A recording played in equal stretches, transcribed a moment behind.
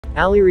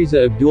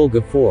Aliriza Abdul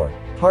Gafoor,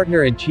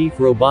 Partner and Chief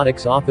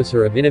Robotics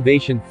Officer of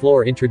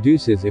Innovationfloor,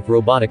 introduces IF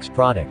Robotics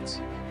products.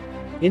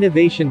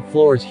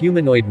 Innovationfloor's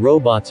humanoid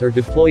robots are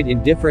deployed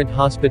in different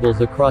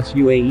hospitals across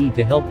UAE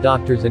to help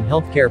doctors and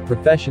healthcare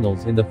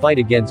professionals in the fight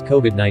against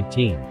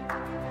COVID-19.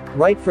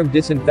 Right from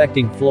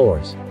disinfecting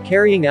floors,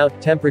 carrying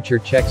out temperature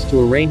checks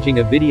to arranging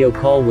a video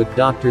call with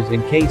doctors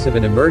in case of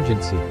an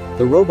emergency,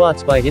 the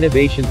robots by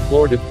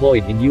Innovationfloor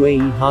deployed in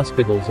UAE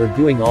hospitals are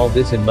doing all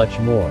this and much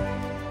more.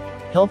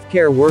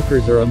 Healthcare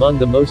workers are among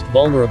the most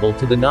vulnerable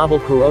to the novel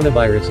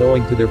coronavirus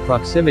owing to their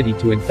proximity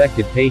to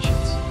infected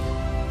patients.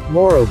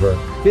 Moreover,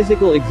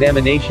 physical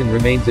examination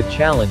remains a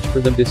challenge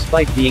for them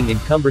despite being in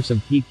cumbersome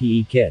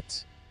PPE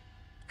kits.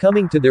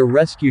 Coming to their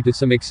rescue to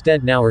some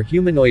extent now are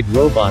humanoid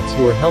robots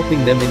who are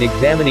helping them in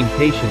examining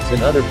patients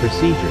and other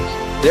procedures,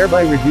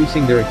 thereby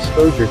reducing their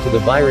exposure to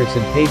the virus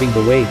and paving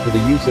the way for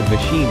the use of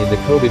machine in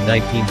the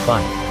COVID-19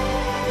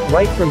 fight.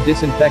 Right from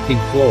disinfecting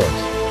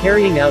floors,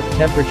 carrying out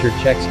temperature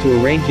checks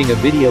to arranging a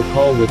video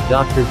call with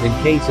doctors in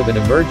case of an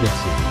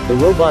emergency, the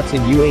robots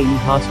in UAE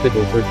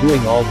hospitals are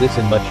doing all this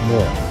and much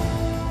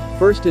more.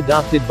 First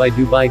adopted by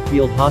Dubai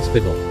Field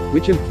Hospital,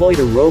 which employed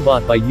a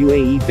robot by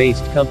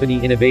UAE-based company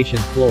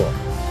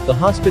Innovationfloor. The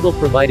hospital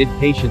provided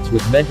patients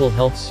with mental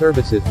health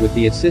services with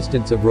the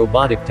assistance of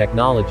robotic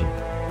technology.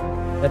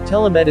 A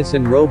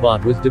telemedicine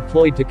robot was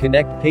deployed to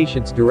connect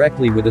patients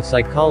directly with a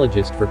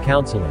psychologist for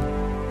counseling.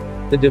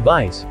 The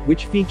device,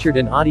 which featured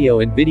an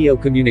audio and video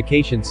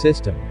communication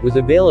system, was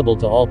available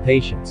to all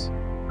patients.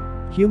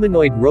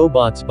 Humanoid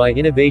robots by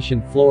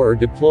Innovationfloor are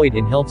deployed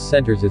in health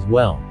centers as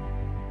well.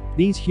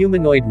 These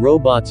humanoid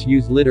robots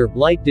use lidar,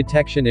 light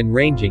detection and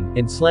ranging,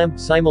 and SLAM,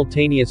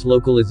 simultaneous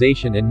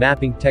localization and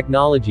mapping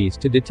technologies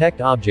to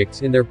detect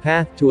objects in their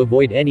path to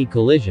avoid any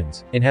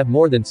collisions, and have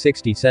more than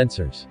 60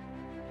 sensors.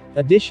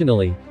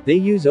 Additionally, they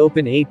use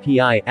Open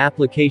API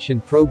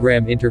application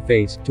program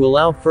interface to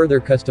allow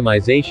further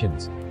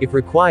customizations. If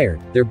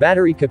required, their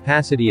battery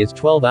capacity is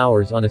 12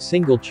 hours on a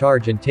single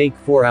charge and take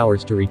 4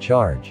 hours to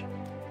recharge.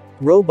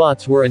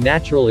 Robots were a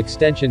natural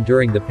extension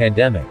during the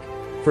pandemic.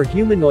 For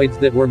humanoids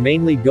that were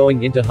mainly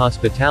going into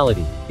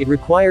hospitality, it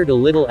required a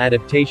little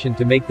adaptation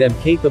to make them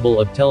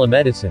capable of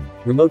telemedicine,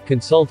 remote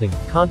consulting,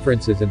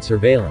 conferences and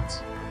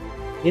surveillance.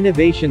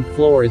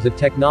 Innovationfloor is a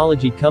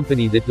technology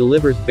company that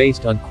delivers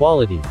based on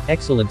quality,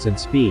 excellence and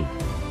speed.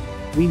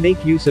 We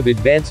make use of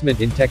advancement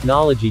in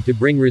technology to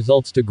bring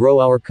results to grow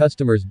our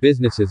customers'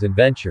 businesses and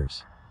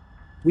ventures.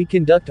 We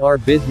conduct our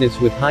business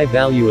with high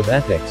value of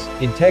ethics,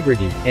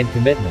 integrity, and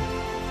commitment.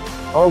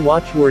 Our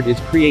watchword is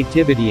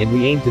creativity, and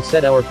we aim to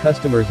set our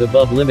customers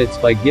above limits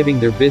by giving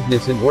their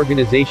business and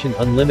organization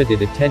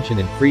unlimited attention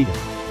and freedom.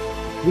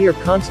 We are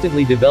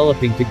constantly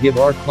developing to give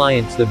our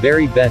clients the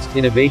very best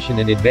innovation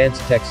and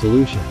advanced tech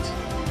solutions.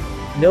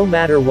 No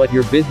matter what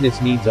your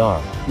business needs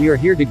are, we are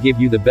here to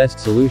give you the best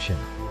solution.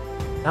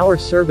 Our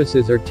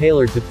services are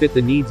tailored to fit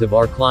the needs of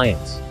our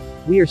clients.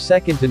 We are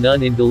second to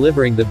none in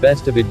delivering the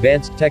best of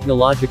advanced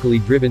technologically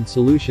driven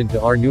solution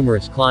to our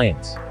numerous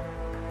clients.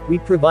 We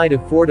provide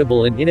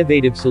affordable and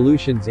innovative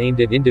solutions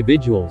aimed at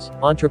individuals,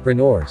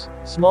 entrepreneurs,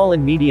 small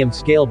and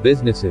medium-scale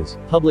businesses,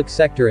 public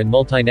sector and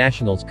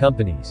multinationals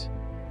companies.